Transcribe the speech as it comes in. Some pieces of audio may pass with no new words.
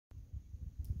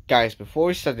Guys, before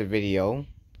we start the video,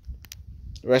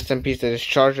 rest in peace to this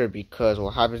charger, because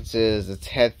what happens is its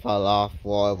head fell off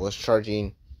while it was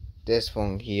charging this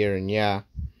phone here, and yeah.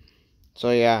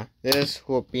 So yeah, this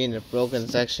will be in the broken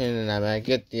section, and I'm gonna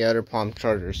get the other palm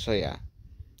charger, so yeah.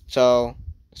 So,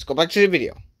 let's go back to the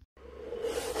video.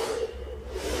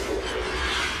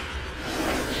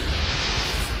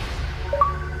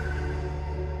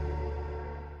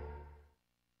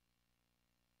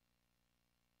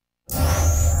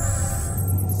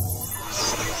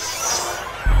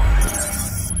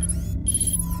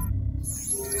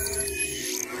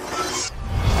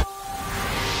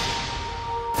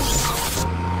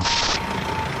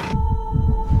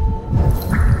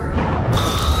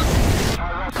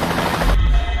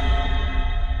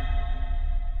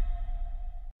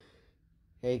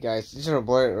 Hey guys, this is our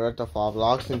boy Retofall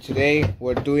Vlogs, and today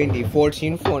we're doing the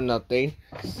 14 phone update.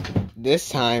 This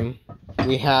time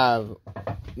we have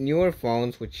newer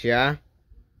phones, which 9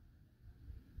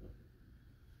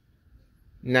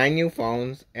 new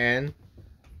phones and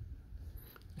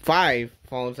 5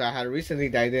 phones that had recently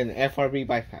died in FRB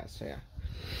bypass. So yeah,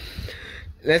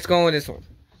 let's go with this one.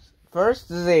 First,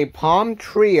 this is a Palm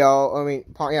Treo.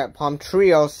 Palm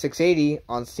Treo 680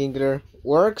 on Singular.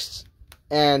 Works.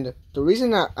 And the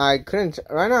reason that I couldn't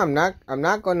right now, I'm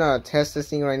not gonna test this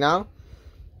thing right now,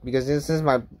 because since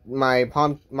my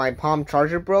palm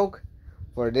charger broke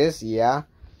for this, yeah,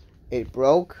 it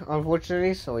broke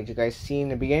unfortunately. So what you guys see in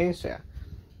the beginning, so yeah.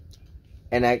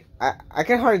 And I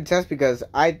can hardly test because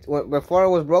before it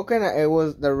was broken, it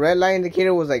was the red light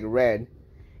indicator was like red,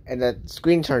 and the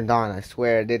screen turned on. I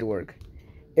swear it did work.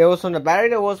 It was from the battery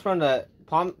that was from the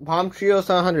Palm Treo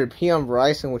 700P on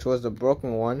Verizon, which was the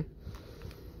broken one.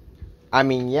 I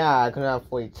mean, yeah, I could not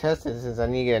fully test it since I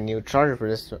need to get a new charger for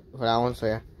that one, so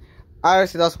yeah.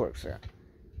 Obviously, it does work, so yeah.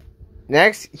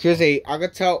 Next, here's a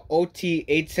Alcatel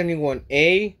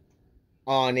OT871A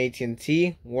on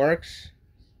AT&T. Works.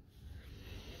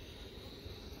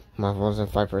 My phone's at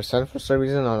 5% for some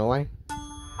reason, I don't know why.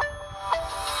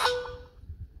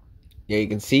 Yeah, you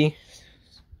can see.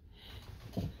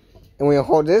 And when you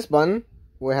hold this button,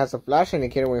 where it has a flash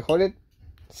indicator, when you hold it,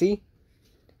 see?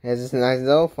 It has this nice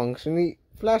little functioning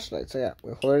flashlight. So yeah,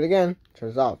 we hold it again,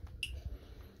 turns off.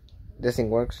 This thing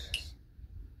works.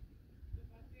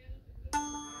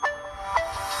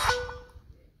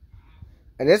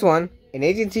 And this one, an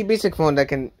AT&T basic phone that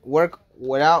can work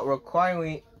without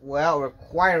requiring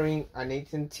an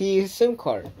AT&T SIM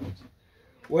card,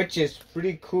 which is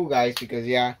pretty cool, guys. Because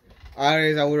yeah,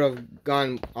 otherwise I would have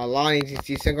gone a lot of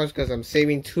AT&T SIM cards, because I'm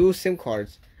saving 2 SIM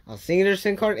cards, a Singular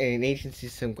SIM card and an AT&T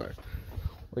SIM card,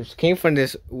 which came from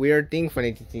this weird thing from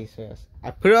AT&T. So yes,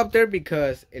 I put it up there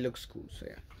because it looks cool. So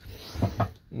yeah.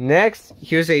 Next,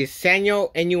 here's a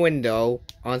Sanyo Innuendo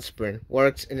on Sprint.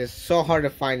 Works, and it's so hard to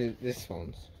find in these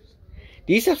phones.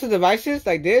 These types of devices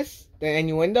like this, the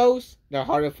Innuendos, they're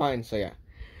hard to find. So yeah,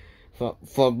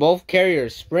 for both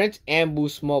carriers, Sprint and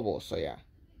Boost Mobile. So yeah,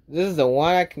 this is the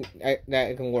one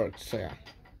that can work. So yeah,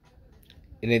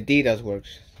 and indeed does work.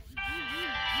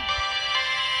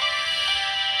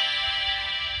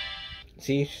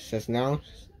 See, it says now.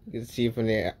 You can see from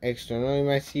the external, you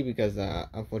might see, because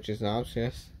unfortunately it's not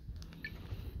optional.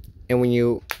 And when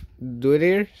you do it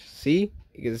here, see,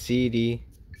 you can see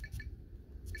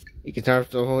you can turn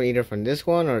off the phone either from this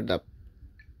one or the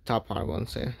top part one.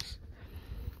 So yes.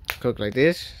 Click like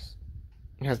this.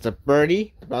 It has the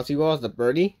birdie, the bouncy ball is the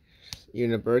birdie. Even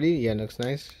the birdie, yeah, looks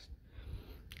nice.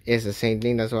 It's the same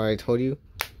thing, that's why I told you.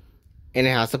 And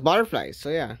it has the butterflies, so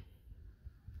yeah.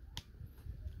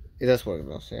 It does work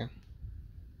though, so yeah.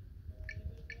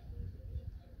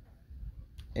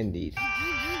 Indeed.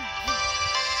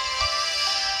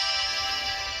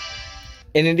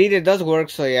 And indeed it does work,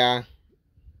 so yeah.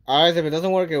 Otherwise, if it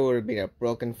doesn't work, it would have been a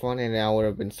broken phone, and I would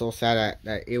have been so sad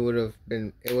that it would have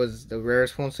been, it was the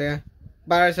rarest phone, so yeah.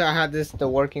 But as I had the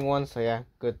working one, so yeah,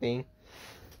 good thing.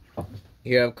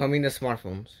 Here, upcoming the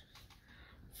smartphones.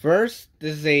 First,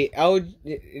 this is a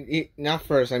LG, not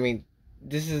first, I mean,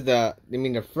 this is the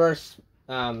first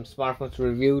smartphone to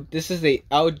review. This is the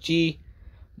LG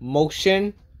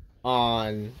Motion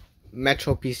on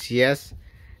Metro PCS.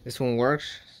 This one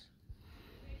works.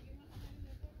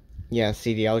 Yeah,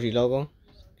 see the LG logo,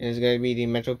 and it's gonna be the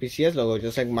Metro PCS logo,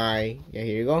 just like my. Yeah,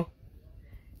 here you go.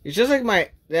 It's just like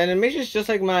the animation is just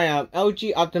like my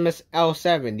LG Optimus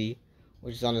L70,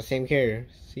 which is on the same carrier.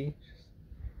 See,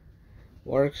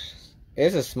 works.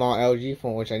 It's a small LG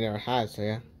phone, which I never had, so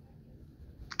yeah.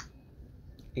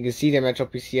 You can see the Metro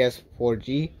PCS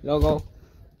 4G logo.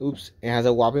 Oops, it has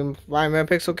a whopping 5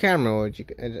 megapixel camera, which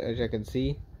as I can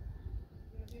see.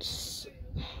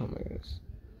 Oh my goodness.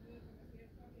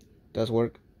 Does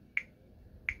work.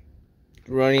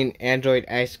 Running Android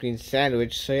ice cream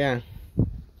sandwich, so yeah.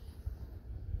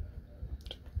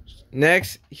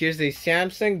 Next, here's the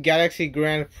Samsung Galaxy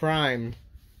Grand Prime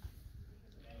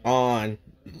on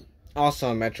also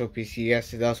on Metro PC.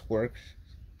 Yes, it does work.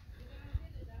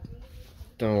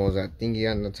 Don't know what was that thingy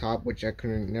on the top, which I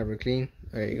couldn't never clean.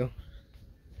 There you go.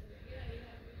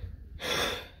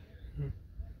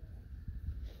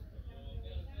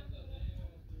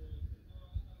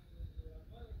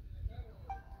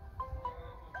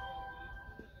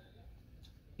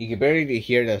 You can barely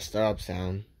hear the startup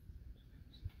sound.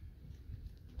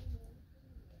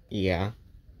 Yeah.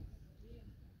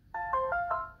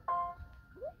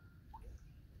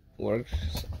 Works.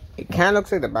 It kind of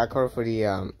looks like the back cover for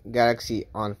the Galaxy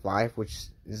On 5, which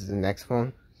is the next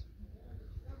phone.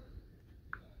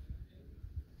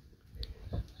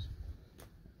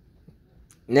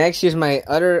 Next is my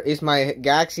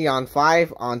Galaxy On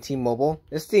 5 on T-Mobile.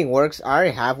 This thing works. I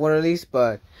already have one of these,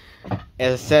 but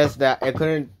it says that I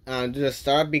couldn't do the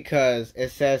start because it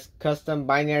says custom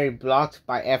binary blocked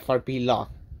by FRP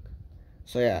lock.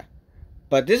 So yeah,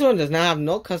 but this one does not have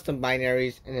no custom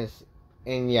binaries,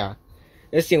 and yeah,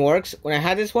 this thing works. When I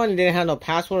had this one, it didn't have no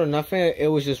password or nothing. It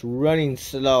was just running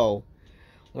slow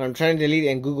when I'm trying to delete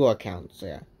an Google account. So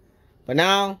yeah, but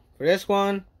now for this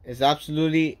one, it's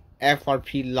absolutely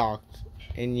FRP locked,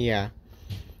 and yeah,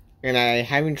 and I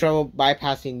having trouble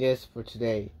bypassing this for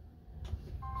today.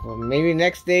 Well, maybe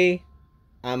next day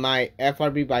I might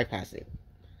FRP bypass it,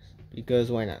 because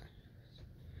why not?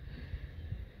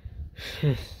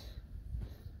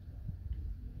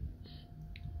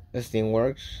 This thing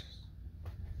works.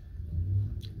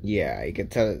 Yeah, you can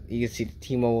tell. You can see the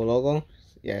T-Mobile logo.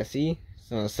 Yeah, see,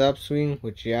 it's on a sub screen,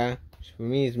 which yeah, for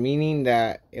me is meaning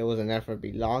that it was an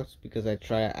FRP locked because I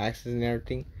tried accessing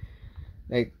everything.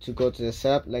 Like to go to the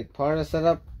setup, like part of the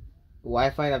setup,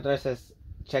 Wi-Fi up there says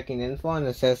checking info, and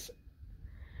it says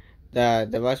the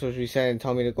device was reset and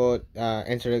told me to go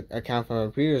enter the account from a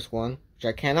previous one, which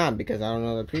I cannot because I don't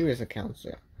know the previous account. So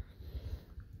yeah.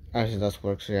 Actually, does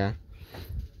work, so yeah.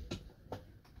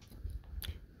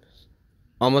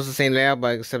 Almost the same layout,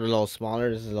 but except a little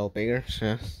smaller. This is a little bigger. So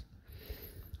yes.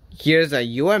 Here's a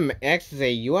UMX. This is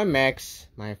a UMX.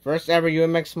 My first ever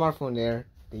UMX smartphone there.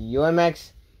 The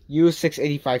UMX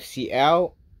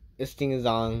U685CL. This thing is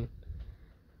on.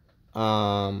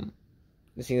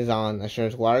 This thing is on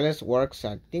Assurance Wireless. Works.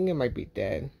 I think it might be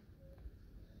dead.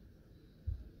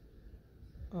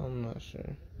 I'm not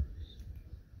sure.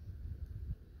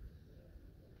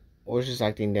 Or it's just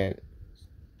acting dead.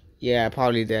 Yeah,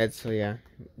 probably dead. So yeah,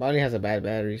 probably has a bad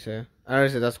battery. So I don't know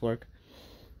if it does work.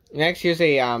 Next, here's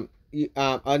a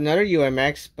another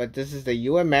UMX, but this is the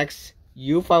UMX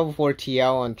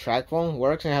U504TL on TracFone.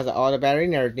 Works and has all the battery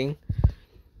and everything.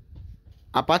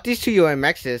 I bought these two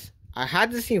UMXs. I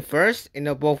had this thing first, and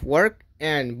they both work,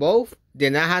 and both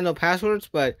did not have no passwords,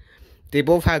 but they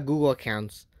both had Google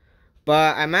accounts.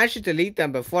 But I managed to delete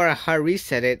them before I hard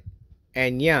reset it,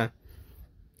 and yeah.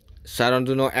 So I don't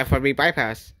do no FRP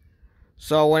bypass.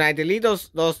 So when I delete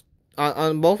those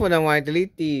on both of them, when I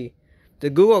delete the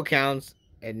Google accounts,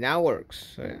 it now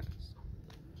works. So yeah.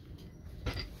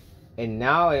 And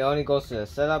now it only goes to the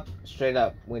setup straight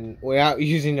up without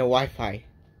using the Wi-Fi.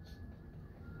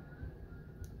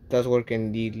 Does work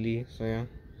indeedly. So yeah,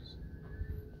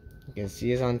 you can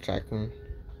see it's on TracFone.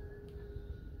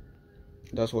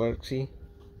 Does work. See.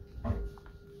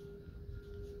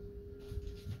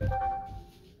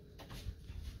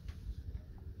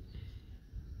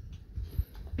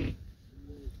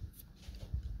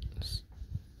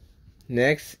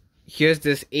 Next, here's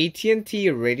this AT&T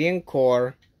Radeon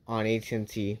Core on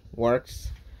AT&T.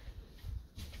 Works.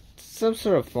 Some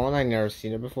sort of phone. I've never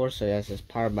seen it before. So yes, it's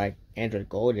powered by Android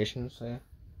Go edition. So yeah.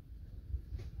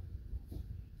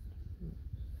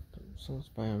 Someone's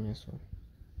buying on this one.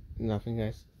 Nothing,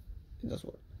 guys. It does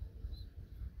work.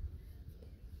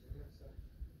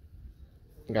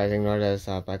 Guys, ignore this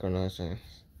background noise.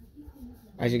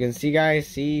 As you can see,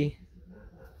 guys, I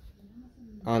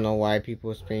don't know why people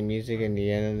was playing music in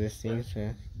the end of this scene, so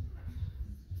yeah.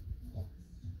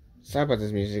 Sorry about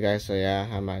this music, guys, so yeah,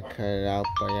 I might cut it out,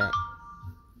 but yeah.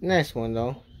 Nice one,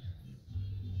 though.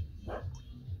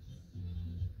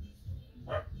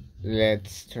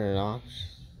 Let's turn it off.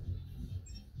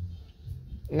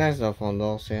 Nice little phone,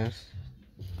 though, so yes.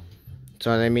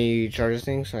 So let me charge this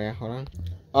thing, so yeah, hold on.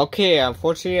 Okay,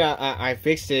 unfortunately, I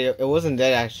fixed it. It wasn't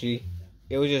dead, actually.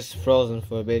 It was just frozen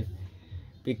for a bit.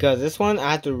 Because this one,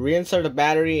 I had to reinsert the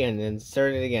battery and then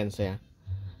insert it again, so yeah.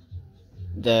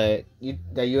 The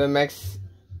UMX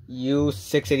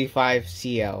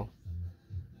U685CL.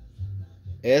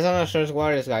 It is on insurance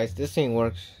wireless, guys. This thing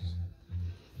works,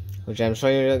 which I'm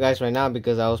showing you guys right now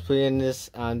because I was putting this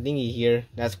thingy here.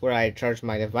 That's where I charge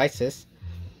my devices.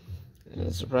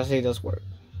 And surprisingly, it does work.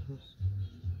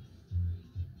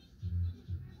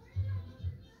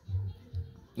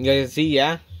 You guys can see,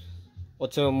 yeah.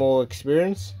 What's a more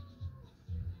experience?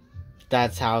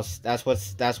 That's what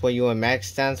UMX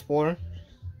stands for.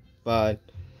 But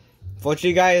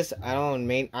fortunately, guys,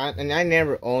 I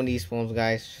never own these phones,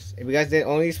 guys. If you guys didn't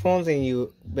own these phones and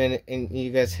you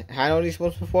guys had all these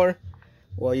phones before,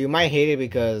 well, you might hate it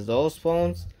because those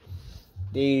phones,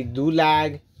 they do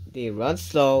lag, they run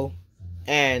slow,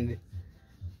 and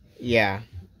yeah,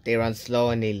 they run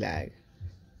slow and they lag.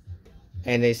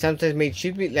 And they sometimes make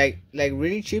cheaply, like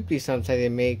really cheaply. Sometimes they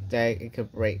make that it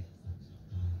could break.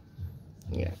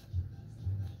 Yeah,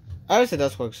 obviously it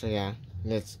does work. So yeah,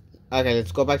 let's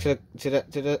go back to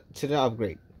the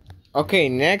upgrade. Okay,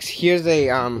 next here's a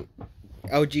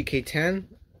LG K10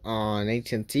 on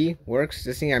AT&T. Works.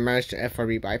 This thing I managed to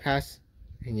FRB bypass,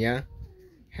 and yeah,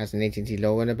 has an AT&T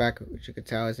logo in the back, which you could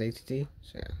tell is AT&T.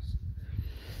 So yeah,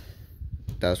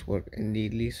 it does work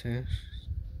indeedly. So.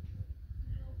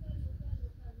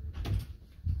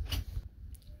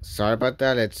 Sorry about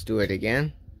that. Let's do it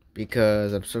again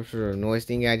because I'm so sure the noise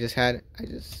thing I just had.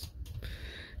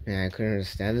 I couldn't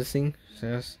understand this thing. So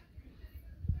yes.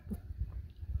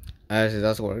 As it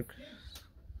does work.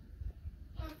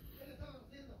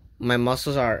 My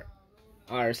muscles are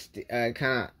kind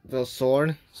of feel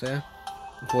sore. So yeah.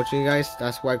 Unfortunately, guys,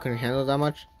 that's why I couldn't handle that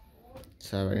much.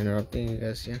 Sorry for interrupting you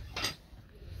guys. Yeah.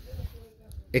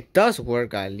 It does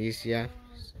work at least. Yeah.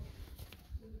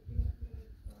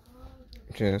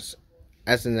 Just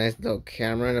as a nice little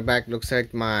camera in the back. Looks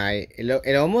like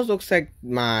it almost looks like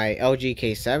my LG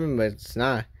K7, but it's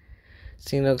not. This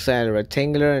thing looks like a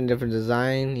rectangular and different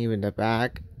design. Even the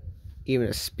back, even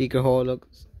the speaker hole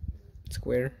looks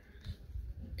square,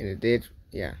 and it did,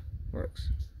 yeah, works.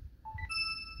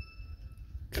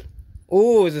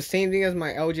 Oh, it's the same thing as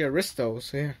my LG Aristo,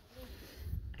 so yeah.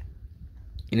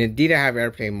 And indeed, I have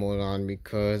airplane mode on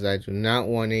because I do not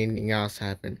want anything else to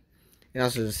happen. And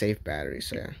also the safe battery,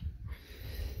 so yeah.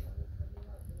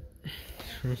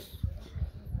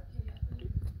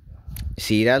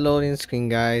 See that loading screen,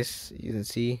 guys? You can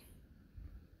see.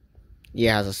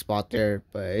 Yeah, it has a spot there,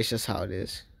 but it's just how it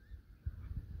is.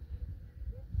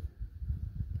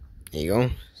 There you go.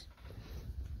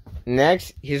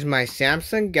 Next, here's my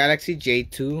Samsung Galaxy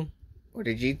J2 or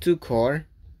the G2 Core,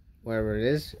 whatever it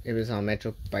is. If it's on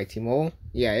Metro by T-Mobile.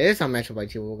 Yeah, it is on Metro by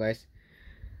T-Mobile, guys.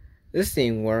 This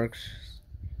thing works.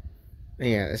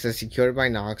 Yeah, it's a secured by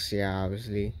Knox, yeah,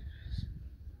 obviously.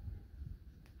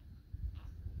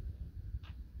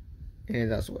 And it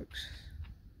does work.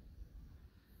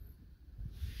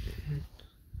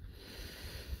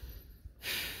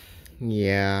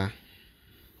 Yeah.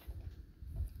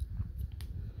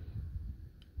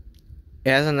 It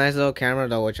has a nice little camera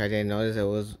though, which I didn't notice.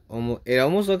 It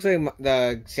almost looks like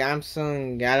the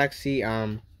Samsung Galaxy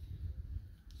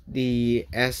it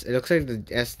looks like the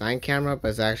S9 camera,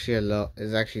 but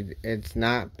it's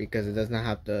not because it does not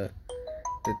have the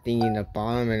thing in the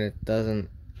bottom, and it doesn't.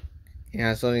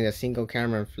 Yeah, it's only the single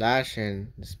camera and flash,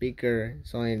 and the speaker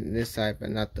it's only this side, but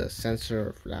not the sensor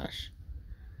or flash.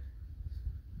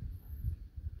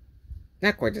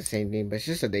 Not quite the same thing, but it's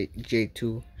just a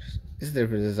J2. It's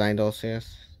different design also,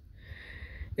 yes.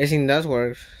 This thing does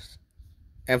work.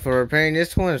 And for repairing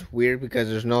this one, it's weird because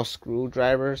there's no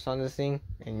screwdrivers on this thing.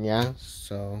 And yeah,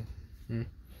 so... I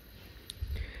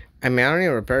mean, I don't need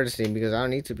to repair this thing because I don't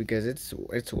need to because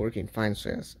it's working fine, so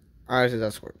yes. Obviously, it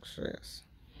does work, so yes.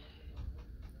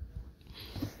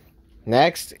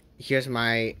 Next, here's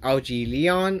my LG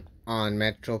Leon on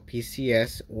Metro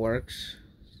PCS. Works.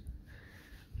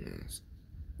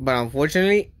 But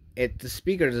unfortunately, the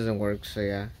speaker doesn't work, so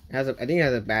yeah. I think it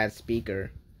has a bad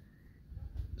speaker.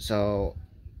 So,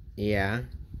 yeah.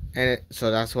 And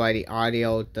so that's why the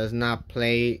audio does not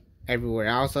play everywhere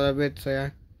else of it, so yeah.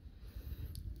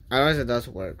 Otherwise it does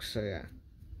work, so yeah.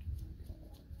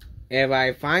 If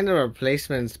I find a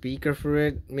replacement speaker for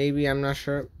it, maybe, I'm not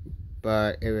sure.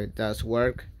 But if it does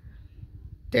work,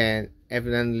 then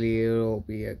evidently it will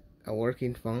be a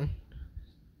working phone.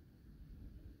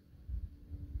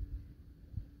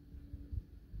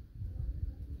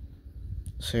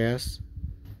 So yes.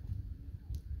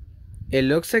 It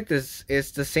looks like this.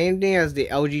 It's the same thing as the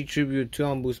LG Tribute 2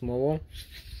 on Boost Mobile,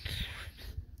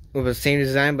 with the same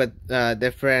design but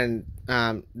different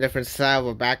style of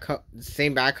a back cover.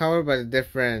 Same back cover, but a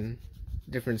different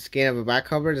skin of a back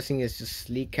cover. This thing is just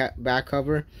sleek back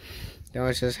cover. That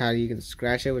was just how you can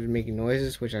scratch it with making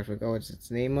noises, which I forgot what's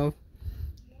its name of.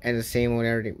 and the same with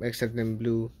everything except in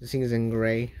blue. This thing is in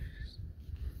gray.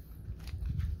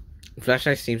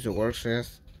 Flashlight seems to work, so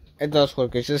yes, it does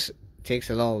work. It just takes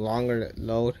a little longer to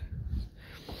load.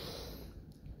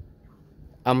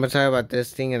 I'm gonna talk about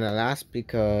this thing in the last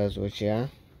because, which yeah,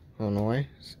 I don't know why.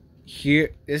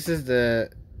 Here, this is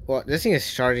the, well, this thing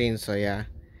is charging, so yeah.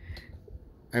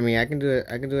 I mean, I can do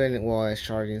it while it's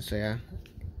charging, so yeah.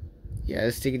 Yeah,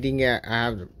 this thing, yeah,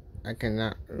 I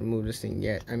cannot remove this thing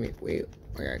yet. I mean, wait,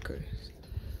 oh yeah, I could.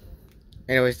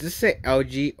 Anyways, this is a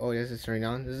LG. Oh, this is turning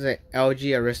on. This is a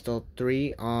LG Aristo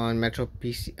 3 on Metro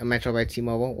PC, Metro by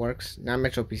T-Mobile. Works. Not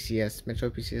Metro PCS. Metro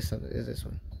PCS is this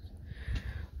one.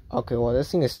 Okay, well, this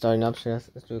thing is starting up, so let's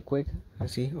do it quick.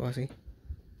 Let's see. Oh, I see.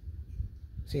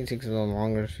 This thing takes a little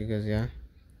longer because, yeah.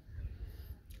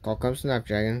 Qualcomm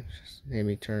Snapdragon. Just let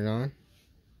me turn it on.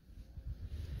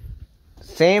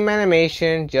 Same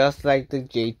animation, just like the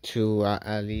J2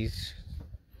 at least.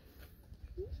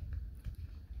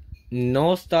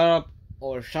 No startup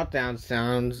or shutdown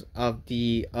sounds of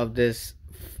this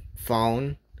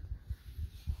phone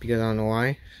because I don't know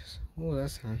why. Oh,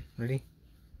 that's on. Ready?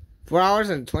 4 hours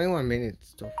and 21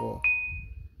 minutes to full.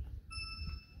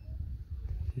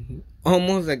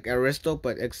 Almost like Aristo,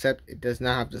 but except it does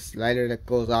not have the slider that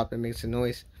goes up and makes a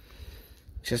noise.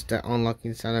 Just the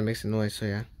unlocking sound that makes a noise. So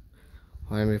yeah.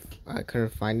 I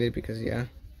couldn't find it because yeah.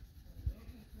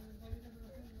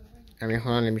 I mean,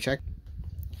 hold on, let me check.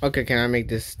 Okay, can I make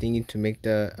this thingy to make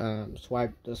the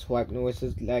swipe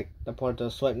noises, like the part of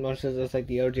the swipe noises that's like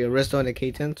the LG Aristo and the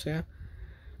K10, so yeah.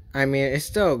 I mean, it's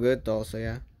still good though, so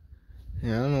yeah.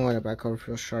 Yeah, I don't know why the back cover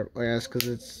feels sharp. Oh yeah, it's because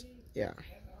it's, yeah.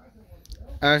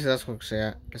 Actually, that's what, so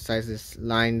yeah. Besides this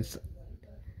lines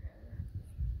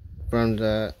from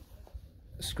the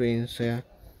screen, so yeah.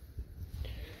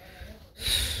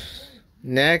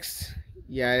 Next,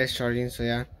 yeah, it's charging, so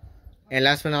yeah. And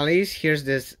last but not least, here's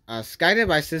this Sky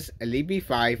Devices Elite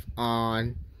B5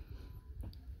 on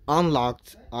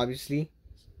unlocked, obviously.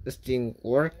 This thing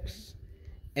works.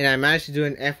 And I managed to do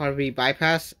an FRB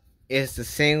bypass. It's the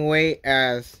same way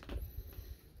as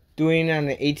doing on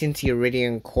the AT&T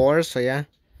Iridium Core, so yeah.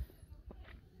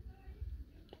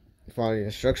 Follow the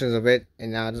instructions of it,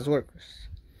 and now it just works.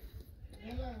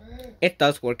 It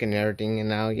does work and everything, and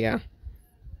now, yeah.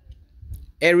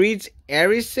 It reads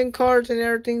every SIM card and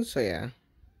everything, so yeah. It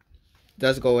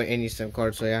does go with any SIM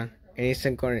card, so yeah. Any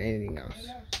SIM card and anything else.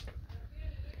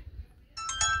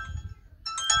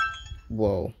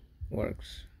 Whoa,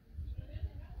 works.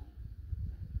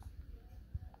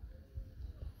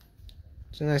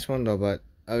 It's a nice one though, but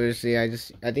obviously I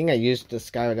think I used the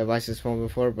Sky Devices phone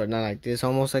before, but not like this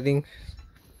almost, I think.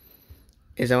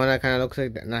 Is that one that kind of looks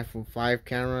like the iPhone 5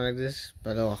 camera like this,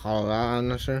 but a little hollowed out, I'm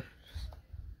not sure.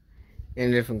 In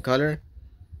a different color.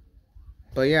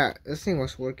 But yeah, this thing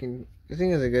was working. This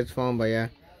thing is a good phone, but yeah.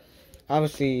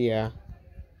 Obviously, yeah.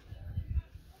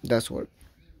 Does work.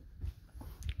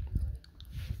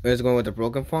 Let's go with the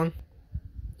broken phone.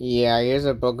 Yeah, here's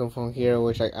a broken phone here,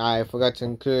 which I forgot to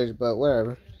include, but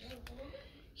whatever.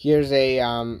 Here's a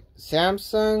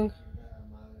Samsung.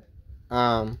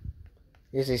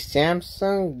 Here's a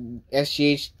Samsung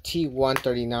SGH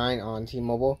T139 on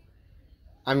T-Mobile.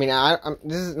 I mean,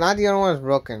 this is not the only one that's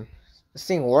broken. This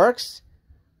thing works,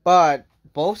 but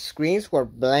both screens were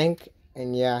blank,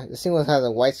 and yeah, this thing has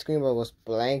a white screen, but it was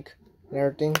blank and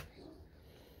everything.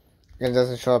 It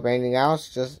doesn't show up anything else,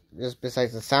 just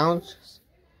besides the sound.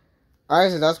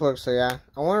 Alright, so it does work, so yeah.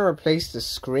 I want to replace the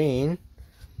screen.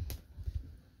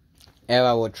 And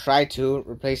I will try to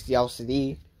replace the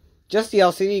LCD. Just the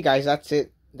LCD, guys, that's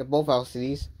it. The both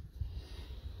LCDs.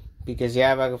 Because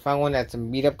yeah, if I can find one that's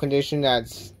in beat up condition,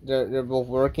 they're both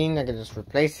working, I can just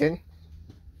replace it.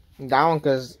 That one,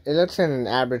 because it looks in an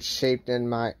average shape then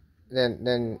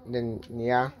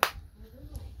yeah.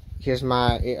 Here's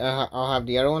my, I'll have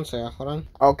the other one, so yeah, hold on.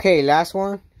 Okay, last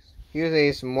one. Here's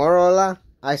a Motorola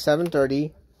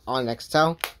i730 on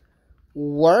Nextel.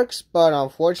 Works, but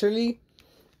unfortunately,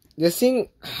 this thing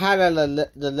had the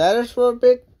letters for a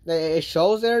bit. It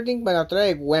shows everything, but after that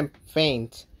it went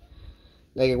faint.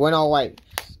 Like it went all white.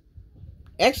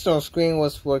 External screen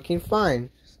was working fine.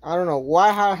 I don't know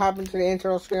how it happened to the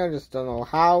internal screen. I just don't know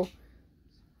how.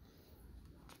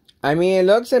 I mean, it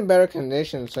looks in better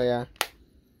condition, so yeah.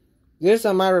 This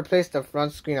I might replace the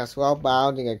front screen as well, but I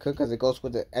don't think I could because it goes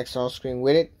with the external screen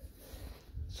with it.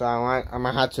 So I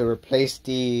might have to replace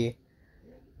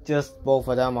just both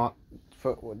of them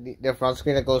for the front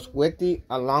screen that goes with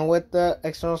along with the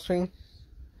external screen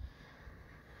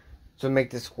to make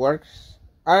this work.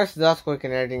 Alright, so that's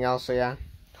working and everything else, so yeah.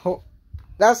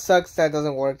 That sucks that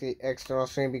doesn't work the external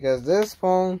screen because this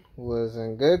phone was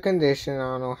in good condition.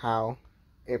 I don't know how.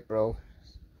 it broke.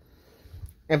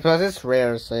 And plus it's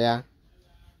rare, so yeah.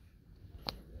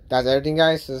 That's everything,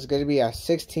 guys. So it's gonna be a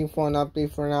 16 phone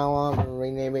update for now on. I'm gonna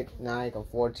rename it now. You go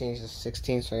 14 to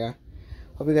 16. So yeah.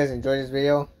 Hope you guys enjoyed this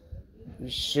video. Be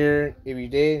sure if you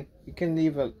did, you can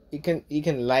leave a you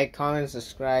can like, comment,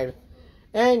 subscribe.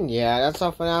 And yeah, that's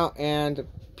all for now. And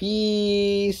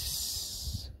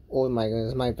peace. Oh my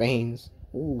goodness, my veins.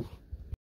 Ooh.